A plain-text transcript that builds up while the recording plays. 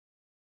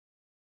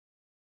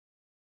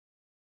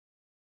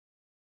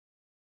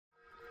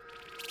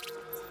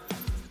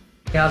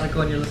Hey, how's it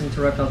going? You're listening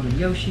to Reptiles with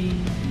Yoshi.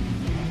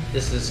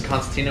 This is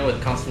Constantino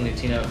with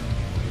Constantino.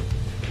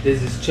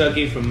 This is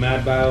Chucky from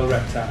Mad Bio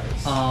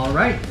Reptiles.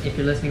 Alright, if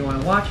you're listening and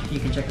want to watch,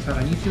 you can check us out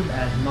on YouTube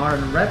as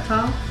Modern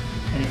Reptile.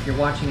 And if you're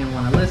watching and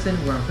want to listen,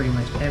 we're on pretty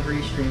much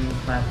every streaming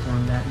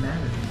platform that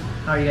matters.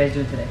 How are you guys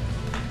doing today?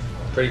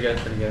 Pretty good.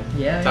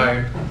 Yeah.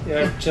 Tired.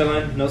 Yeah,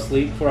 chilling, no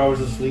sleep, 4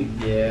 hours of sleep.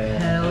 Yeah.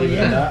 Hell Leave it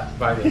at yeah. that.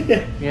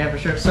 Vibing. Yeah, for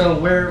sure. So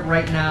we're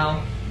right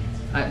now,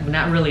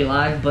 not really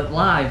live, but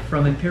live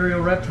from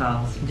Imperial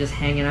Reptiles, just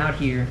hanging out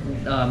here.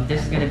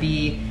 This is going to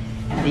be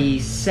the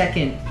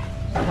second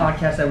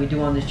podcast that we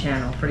do on this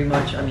channel. Pretty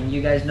much, I mean,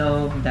 you guys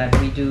know that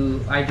I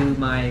do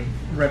my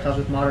Reptiles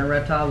with Modern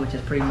Reptile, which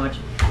is pretty much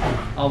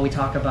all we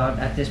talk about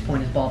at this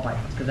point is ball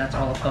pythons, because that's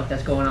all the fuck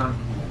that's going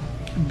on.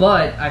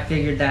 But I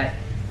figured that,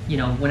 you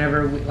know,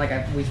 whenever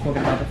we've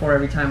spoken about before,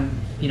 every time,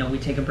 you know, we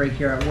take a break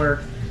here at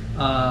work,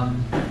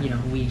 you know,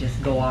 we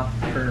just go off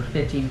for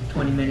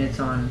 15-20 minutes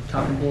on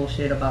talking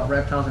bullshit about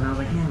reptiles, and I was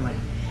like, man, like,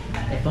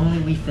 if only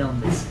we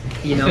filmed this,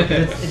 you know,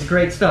 'cause it's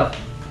great stuff.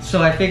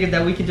 So I figured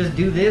that we could just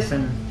do this,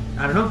 and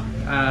I don't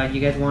know, you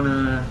guys want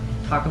to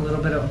talk a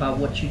little bit about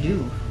what you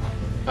do?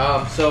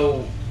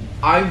 So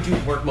I do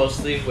work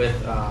mostly with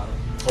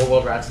old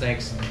world rat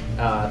snakes.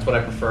 That's what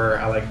I prefer.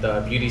 I like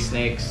the beauty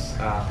snakes,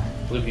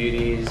 blue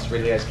beauties,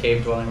 really nice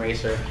cave dwelling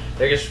racer.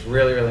 They're just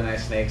really, really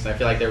nice snakes, and I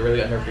feel like they're really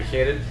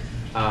underappreciated.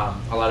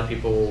 A lot of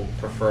people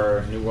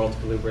prefer New World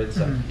colubrids,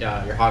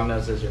 your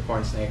hognoses, your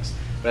corn snakes,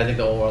 but I think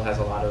the old world has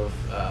a lot of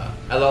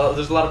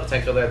there's a lot of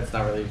potential there that's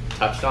not really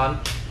touched on,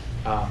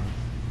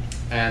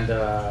 and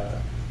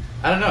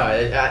I don't know.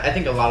 I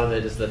think a lot of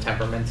it is the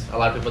temperament. A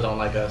lot of people don't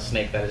like a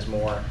snake that is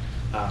more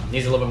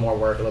needs a little bit more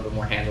work, a little bit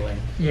more handling.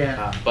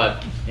 Yeah.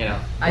 But you know,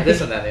 I this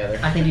think, and that and the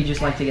other. I think you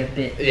just like to get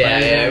bit. Yeah,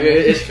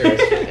 it's true.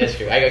 It's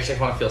true. I actually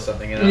want to feel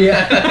something, you know.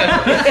 Yeah.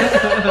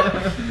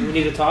 We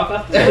need to talk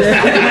after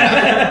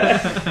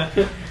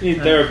this. You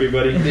need therapy,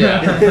 buddy.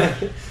 Yeah.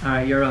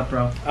 Alright, you're up,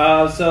 bro.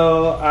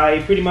 So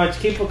I pretty much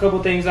keep a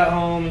couple things at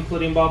home,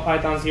 including ball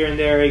pythons here and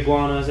there,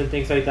 iguanas and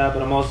things like that,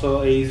 but I'm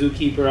also a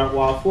zookeeper at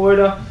Wild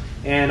Florida,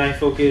 and I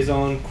focus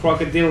on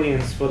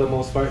crocodilians for the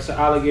most part, so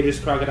alligators,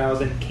 crocodiles,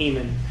 and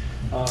caiman.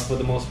 For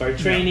the most part,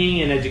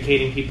 training and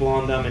educating people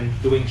on them and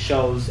doing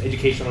shows,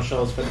 educational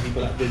shows for the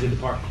people that visit the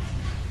park.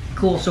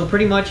 Cool. So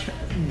pretty much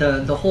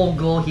the whole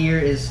goal here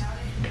is,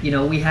 you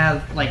know, we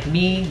have like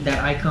me,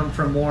 that I come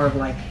from more of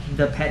like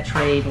the pet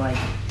trade, like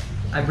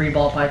I breed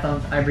ball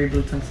pythons, I breed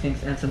blue tongue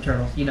skinks and some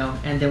turtles, you know,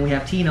 and then we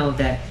have Tino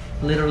that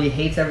literally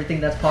hates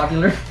everything that's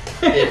popular.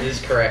 It is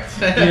correct.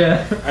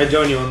 Yeah. I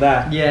join you on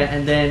that. Yeah,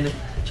 and then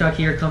Chuck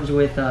here comes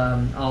with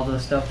all the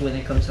stuff when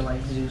it comes to like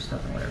zoo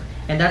stuff and whatever.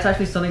 And that's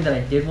actually something that I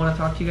did want to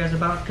talk to you guys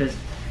about, because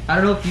I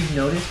don't know if you've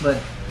noticed, but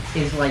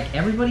is like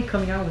everybody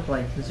coming out with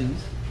like zoos?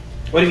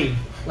 What do you mean?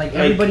 Like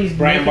everybody's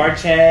Brian making,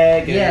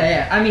 Barczyk.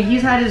 yeah. I mean,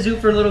 he's had his zoo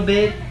for a little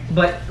bit,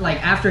 but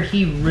like after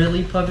he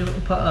really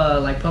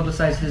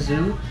publicized his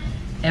zoo,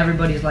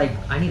 everybody's like,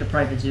 I need a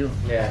private zoo.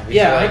 Yeah.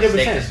 Yeah, 100%.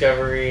 Snake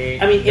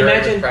discovery. I mean,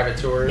 imagine private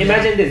tours.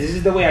 Imagine this. This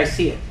is the way I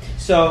see it.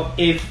 So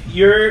if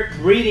you're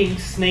breeding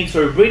snakes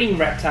or breeding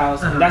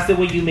reptiles, and that's the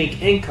way you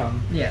make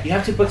income, you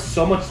have to put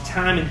so much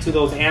time into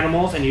those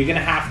animals, and you're going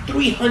to have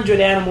 300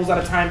 animals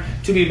at a time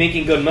to be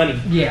making good money.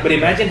 Yeah. But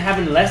imagine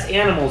having less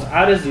animals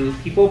out of zoos.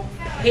 People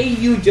pay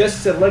you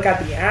just to look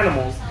at the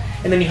animals,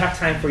 and then you have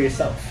time for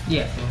yourself.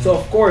 Yeah. So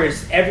of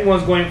course,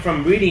 everyone's going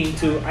from breeding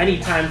to I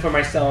need time for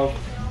myself.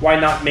 Why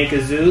not make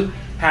a zoo?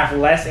 Have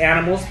less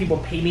animals. People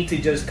pay me to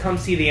just come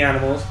see the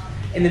animals.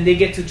 And then they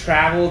get to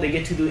travel, they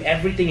get to do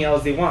everything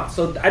else they want.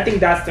 So I think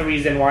that's the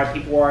reason why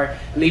people are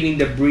leaving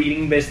the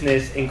breeding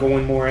business and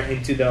going more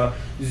into the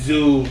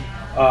zoo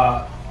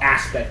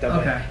aspect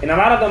of it. And a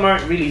lot of them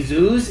aren't really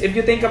zoos, if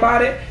you think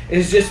about it.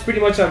 It's just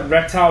pretty much a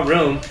reptile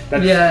room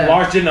that's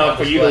large enough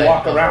for you to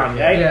walk around,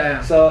 right?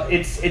 Yeah. So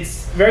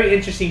it's very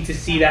interesting to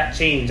see that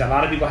change. A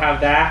lot of people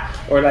have that,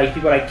 or like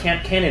people like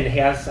Camp Cannon, he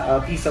has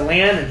a piece of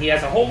land and he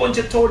has a whole bunch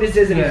of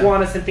tortoises and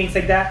iguanas and things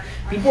like that.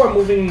 People are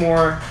moving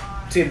more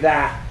to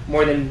that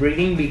more than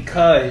breeding,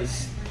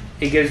 because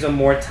it gives them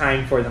more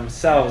time for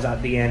themselves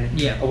at the end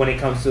when it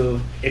comes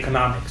to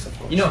economics, of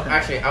course. You know,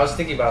 actually, I was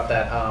thinking about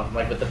that,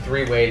 like with the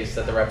 3 ways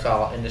that the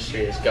reptile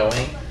industry is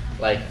going,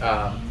 like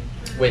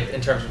with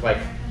in terms of like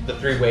the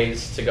 3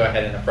 ways to go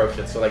ahead and approach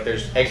it. So like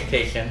there's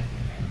education,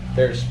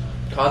 there's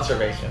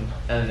conservation,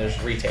 and then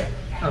there's retail.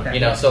 Okay.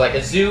 You know, so like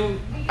a zoo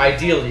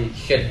ideally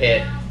should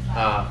hit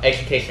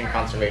education and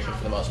conservation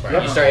for the most part.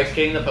 You start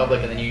educating the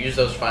public, and then you use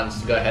those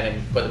funds to go ahead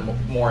and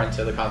put more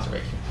into the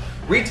conservation.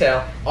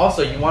 Retail,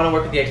 also, you want to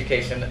work with the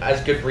education.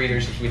 As good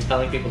breeders, you should be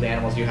telling people the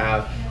animals you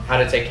have, how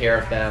to take care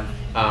of them,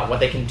 what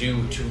they can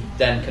do to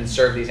then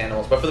conserve these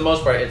animals. But for the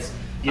most part, it's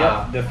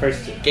the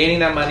first two. Gaining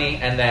that money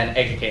and then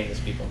educating these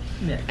people.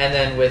 Yeah. And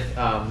then with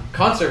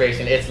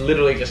conservation, it's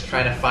literally just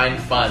trying to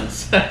find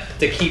funds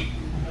to keep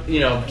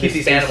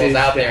these animals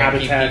out there and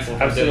keep people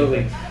from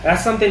absolutely.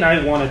 That's something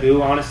I want to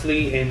do,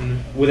 honestly,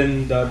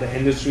 within the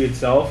industry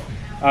itself.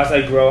 As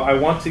I grow, I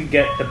want to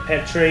get the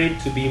pet trade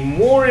to be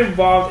more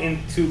involved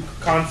into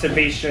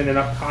conservation in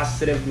a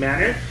positive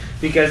manner,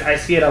 because I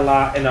see it a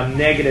lot in a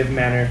negative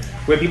manner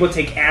where people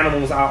take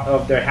animals out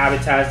of their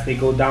habitats, they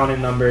go down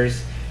in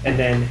numbers, and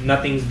then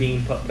nothing's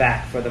being put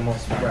back for the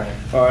most part.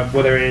 Right. Or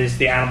whether it is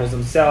the animals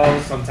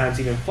themselves, sometimes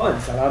even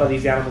funds. A lot of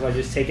these animals are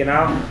just taken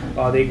out,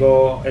 they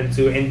go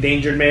into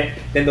endangerment,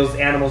 then those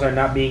animals are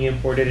not being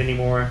imported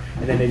anymore,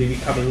 and then they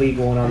become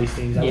illegal and all these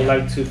things. I would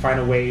like to find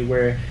a way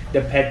where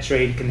the pet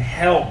trade can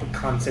help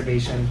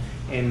conservation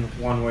in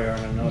one way or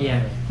another.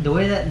 Yeah, the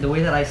way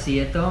that I see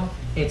it though,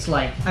 it's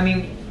like, I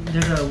mean,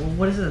 there's a,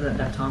 what is it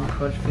that Tom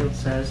Crutchfield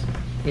says?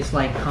 It's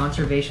like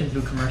conservation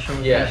through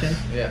commercialization.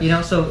 Yes. You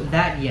know, so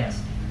that,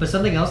 yes. But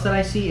something else that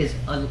I see is,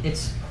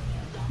 it's,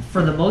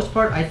 for the most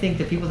part, I think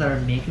the people that are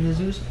making the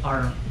zoos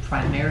are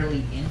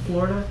primarily in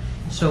Florida.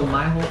 So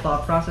my whole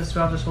thought process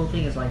throughout this whole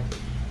thing is like,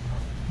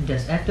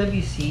 does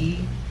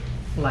FWC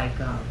like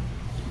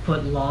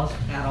put laws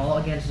at all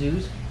against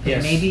zoos?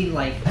 Yes. Maybe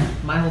like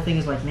my whole thing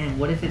is like, man,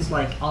 what if it's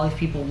like all these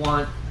people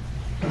want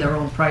their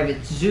own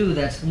private zoo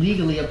that's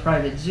legally a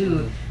private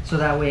zoo, so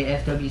that way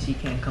FWC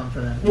can't come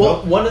for them.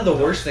 Well, one of the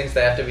worst things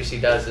that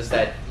FWC does is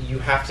that you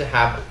have to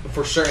have,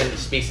 for certain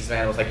species of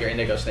animals like your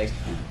indigo snakes,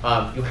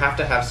 you have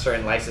to have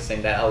certain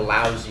licensing that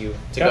allows you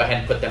to go ahead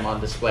and put them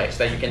on display,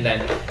 so that you can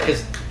then,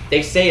 because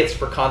they say it's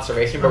for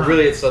conservation, but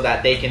really it's so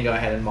that they can go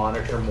ahead and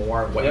monitor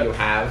more what you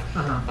have.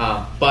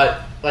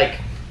 But like,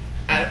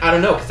 I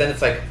don't know, because then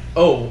it's like,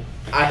 oh,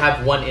 I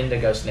have one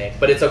indigo snake,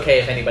 but it's okay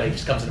if anybody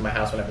just comes into my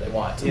house whenever they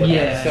want to.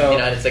 Yeah. So, you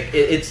know, and it's like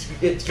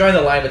it's drawing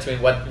the line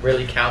between what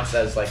really counts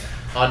as like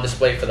on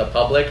display for the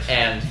public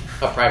and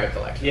a private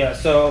collection. Yeah.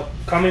 So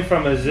coming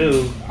from a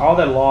zoo, all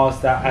the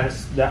laws that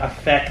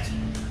affect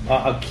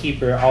a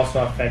keeper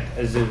also affect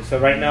a zoo. So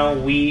right now,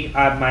 we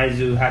at my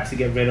zoo had to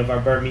get rid of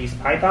our Burmese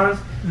pythons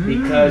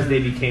because they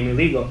became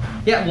illegal.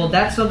 Yeah, well,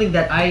 that's something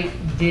that I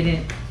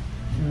didn't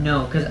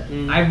know, because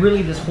I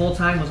really this whole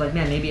time was like,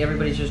 man, maybe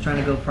everybody's just trying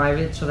to go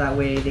private so that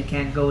way they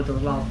can't go with the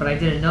laws. But I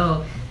didn't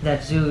know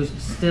that zoos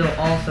still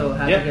also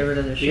have to get rid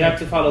of their shit. You have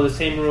to follow the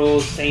same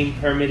rules, same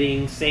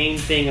permitting, same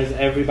thing as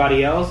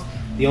everybody else.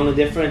 The only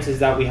difference is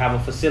that we have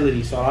a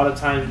facility. So a lot of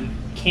times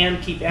we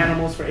can keep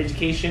animals for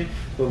education,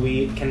 but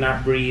we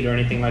cannot breed or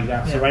anything like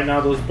that. So right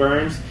now those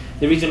Burms,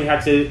 the reason we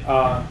had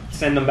to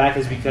send them back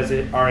is because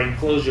our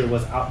enclosure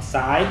was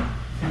outside.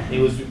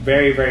 It was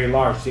very, very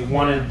large. So they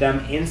wanted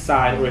them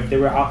inside, or if they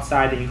were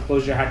outside, the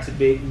enclosure had to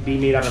be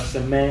made out of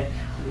cement,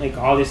 like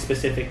all these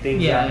specific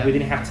things that we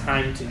didn't have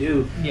time to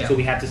do. So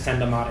we had to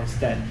send them out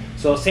instead.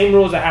 So same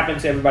rules that happen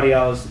to everybody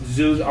else,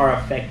 zoos are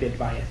affected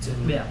by it too.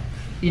 Yeah.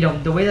 You know,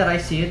 the way that I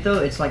see it though,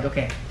 it's like,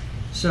 okay,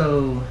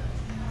 so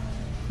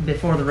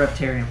before the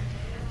Reptarium,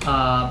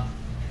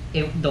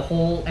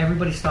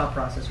 everybody's thought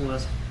process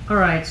was, all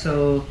right,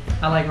 so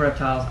I like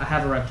reptiles. I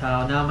have a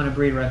reptile. Now I'm going to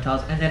breed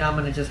reptiles, and then I'm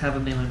going to just have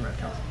 1 million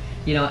reptiles.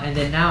 You know, and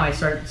then now I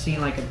start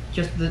seeing like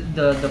just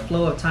the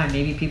flow of time.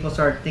 Maybe people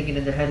start thinking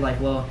in their head like,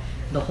 well,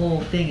 the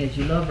whole thing is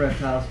you love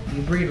reptiles,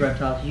 you breed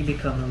reptiles, you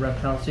become a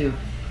reptile zoo.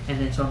 And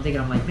then so I'm thinking,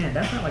 I'm like, man,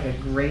 that's not like a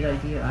great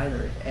idea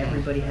either.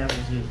 Everybody has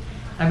a zoo.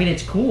 I mean,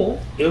 it's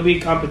cool. It'll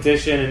be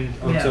competition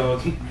until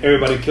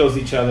everybody kills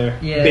each other,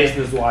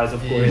 business-wise,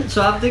 of course.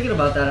 So I'm thinking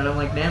about that, and I'm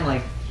like, man,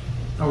 like,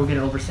 are we going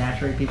to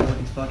oversaturate people with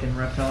these fucking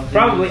reptiles?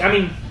 Probably. I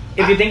mean,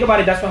 if you think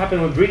about it, that's what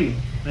happened with breeding.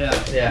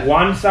 Yeah.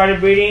 One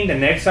started breeding, the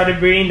next started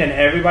breeding, then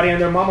everybody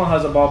and their mama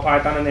has a ball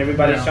python, and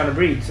everybody's trying to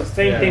breed. So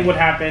same thing would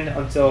happen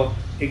until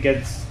it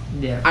gets...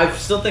 Yeah. I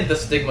still think the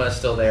stigma is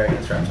still there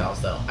against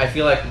reptiles, though. I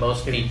feel like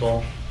most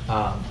people,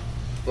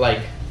 like,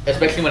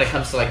 especially when it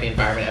comes to like the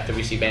environment, after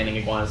we see banning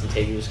iguanas and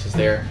tegus because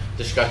they're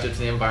destructive to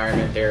the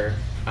environment, they're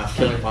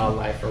killing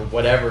wildlife or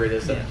whatever it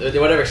is,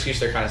 whatever excuse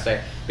they're trying to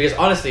say. Because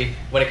honestly,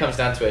 when it comes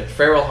down to it,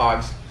 feral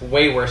hogs,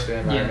 way worse for the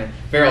environment.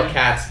 Feral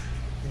cats,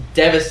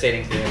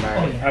 devastating to the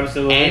environment.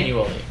 Absolutely.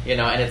 Annually, you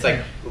know, and it's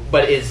like,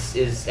 but is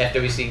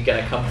FWC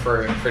gonna come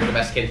for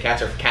domesticated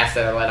cats or cats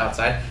that are let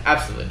outside?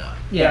 Absolutely not.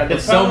 Yeah,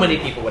 but so many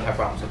people would have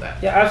problems with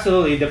that. Yeah,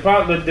 absolutely.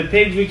 The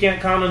pigs, we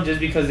can't count them just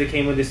because they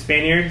came with the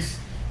Spaniards.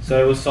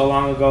 So it was so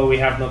long ago, we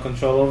have no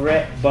control over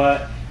it.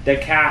 But the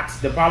cats,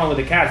 the problem with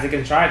the cats, they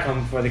can try to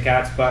come for the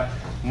cats, but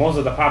most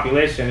of the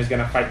population is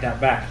going to fight that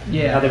back.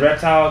 Yeah. Now, the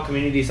reptile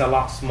community is a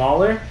lot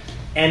smaller,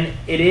 and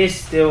it is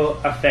still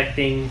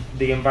affecting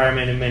the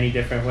environment in many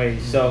different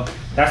ways. So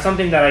that's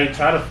something that I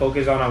try to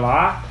focus on a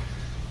lot.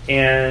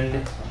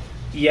 And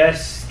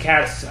yes,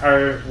 cats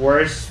are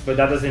worse, but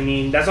that doesn't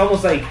mean... That's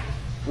almost like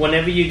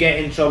whenever you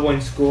get in trouble in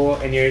school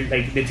and you're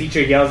like, the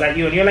teacher yells at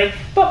you and you're like,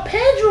 but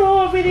Pedro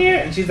over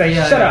there, and she's like,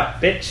 shut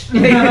up, bitch.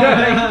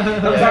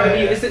 I'm talking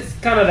to you. It's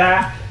kind of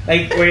that,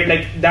 like, where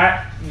like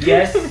that,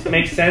 yes,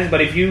 makes sense,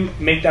 but if you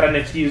make that an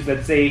excuse,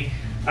 let's say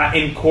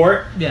in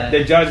court,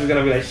 the judge is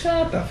gonna be like,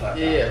 shut the fuck up.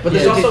 Yeah, but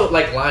there's also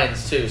like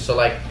lines too. So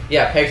like,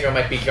 Pedro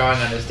might be drawing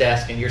on his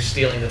desk and you're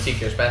stealing the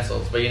teacher's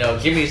pencils, but you know,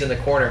 Jimmy's in the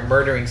corner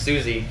murdering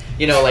Susie.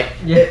 You know, like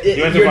you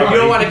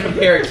don't want to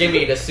compare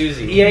Jimmy to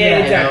Susie.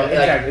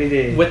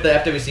 Exactly. With the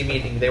FWC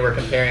meeting, they were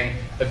comparing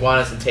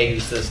iguanas and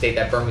tegus to the state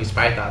that Burmese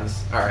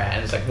pythons are at,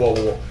 and it's like,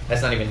 whoa,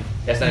 that's not even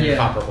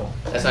comparable.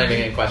 That's not even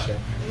in question.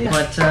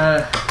 But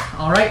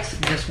All right,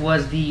 this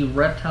was the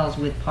Reptiles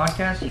with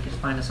podcast. You can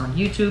find us on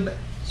YouTube,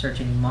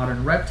 searching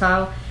Modern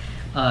Reptile.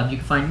 You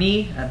can find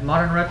me at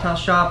Modern Reptile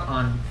Shop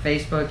on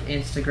Facebook,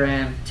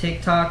 Instagram,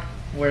 TikTok.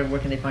 Where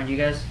can they find you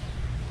guys?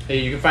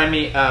 You can find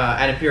me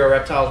at Imperial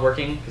Reptiles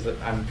working, because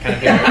I'm kind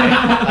of here.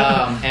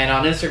 And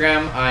on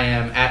Instagram, I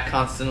am at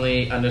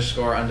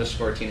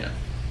constantly__Tina.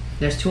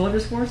 There's 2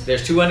 underscores?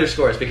 There's 2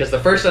 underscores, because the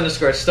first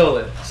underscore is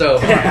stolen. So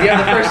if you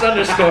have the first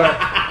underscore,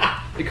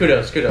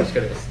 kudos. No,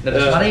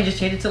 Why don't you just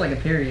change it to like a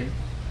period?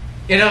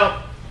 You know,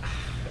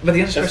 but the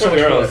underscore is That's so for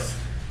much girls.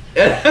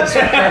 That's for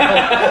girls.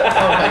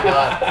 Oh my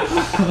god.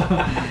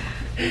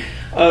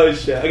 Oh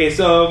shit. Okay,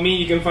 so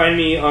you can find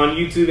me on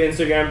YouTube,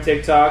 Instagram,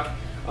 TikTok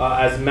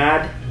as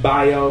Mad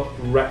Bio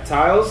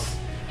Reptiles,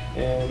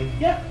 and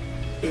yeah,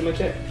 pretty much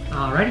it.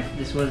 Alrighty,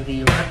 this was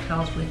the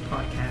Reptiles with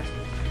podcast.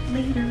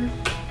 Later.